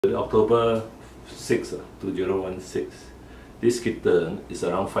October 6, 2016. This kitten is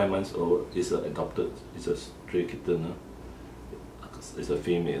around 5 months old. It's adopted. It's a stray kitten. It's a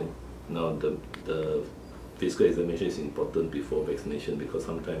female. Now the physical examination is important before vaccination because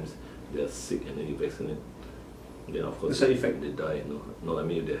sometimes they are sick and then you vaccinate. Then of course they die. No, I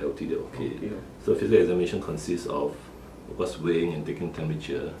mean if they're healthy, they're okay. So physical examination consists of course weighing and taking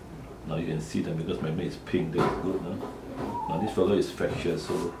temperature. Now you can see that because my mate is pink, that's good. Now this fellow is fractured,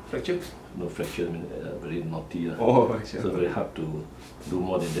 so fractured? No, fractured means very naughty. Oh, I see. So very hard to do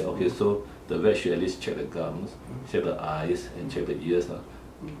more than that. Okay, so the vet should at least check the gums, check the eyes, and check the ears.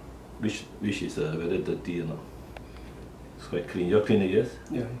 Which is whether dirty or not. It's quite clean. You're clean the ears?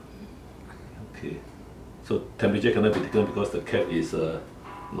 Yeah. Okay. So temperature cannot be taken because the cat is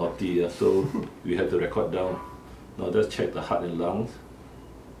naughty. So we have to record down. Now just check the heart and lungs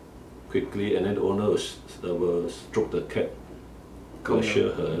quickly, and then the owner will stroke the cat,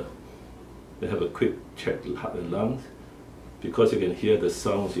 assure her. They have a quick check the heart and lungs because you can hear the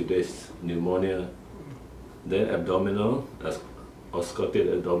sounds if there's pneumonia. Then abdominal, auscultate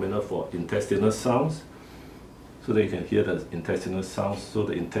abdominal for intestinal sounds, so that you can hear the intestinal sounds. So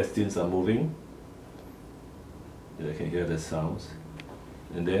the intestines are moving. You can hear the sounds,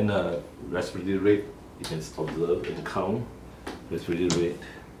 and then respiratory rate you can observe and count respiratory rate.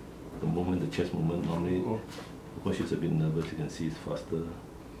 The movement, the chest movement, normally, of course she's a bit nervous, you can see it's faster,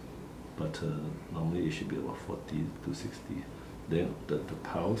 but normally it should be about 40 to 60. Then the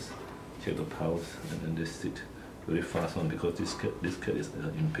pulse, check the pulse, and then they sit very fast on because this cat is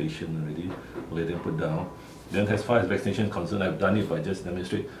impatient already. Okay, then put down. Then as far as vaccination is concerned, I've done it by just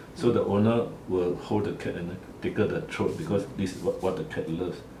demonstrate. So the owner will hold the cat and tickle the throat because this is what the cat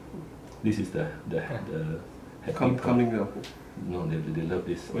loves. This is the happy coming up. No, they love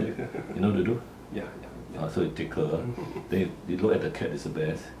this. You know what to do? Yeah. So you tickle her. Then you look at the cat, it's the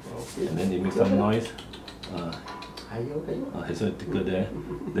best. And then you make some noise. So you tickle there.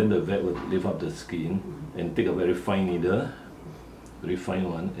 Then the vet will lift up the skin and take a very fine needle, very fine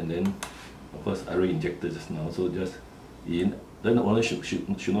one, and then of course I already injected just now, so just in. Then the owner should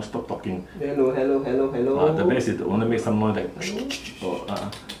not stop talking. Hello. The best is the owner make some noise like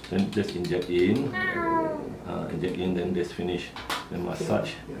then just inject in. Then just finish, then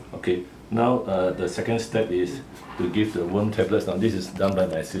massage. Okay, now the second step is to give the worm tablets. Now this is done by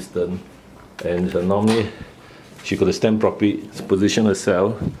my assistant, and normally she could stand properly, position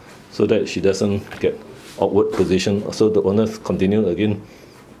herself so that she doesn't get awkward position. So the owners continue again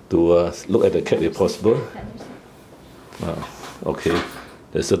to look at the cat if possible. Okay,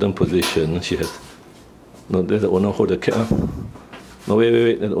 there's certain position she has. No, let the owner hold the cat. No,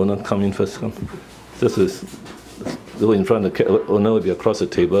 wait, let the owner come in first. Come. This is go in front. The cat owner will be across the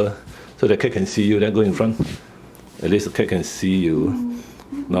table, so the cat can see you. Then go in front. At least the cat can see you.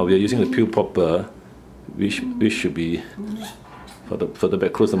 Now we are using the pill popper, which should be for the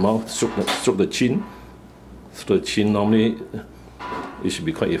back. Close the mouth. Stroke the chin. Stroke the chin. Normally, it should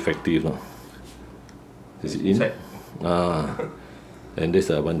be quite effective. No? Is it in? And there's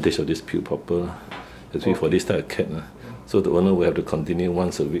the advantage of this pill popper, especially for this type of cat. So the owner will have to continue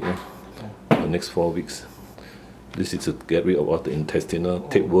once a week. The next 4 weeks. This is to get rid of all the intestinal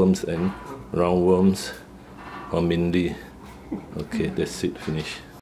tapeworms and roundworms, or mainly. Okay, that's it, finish.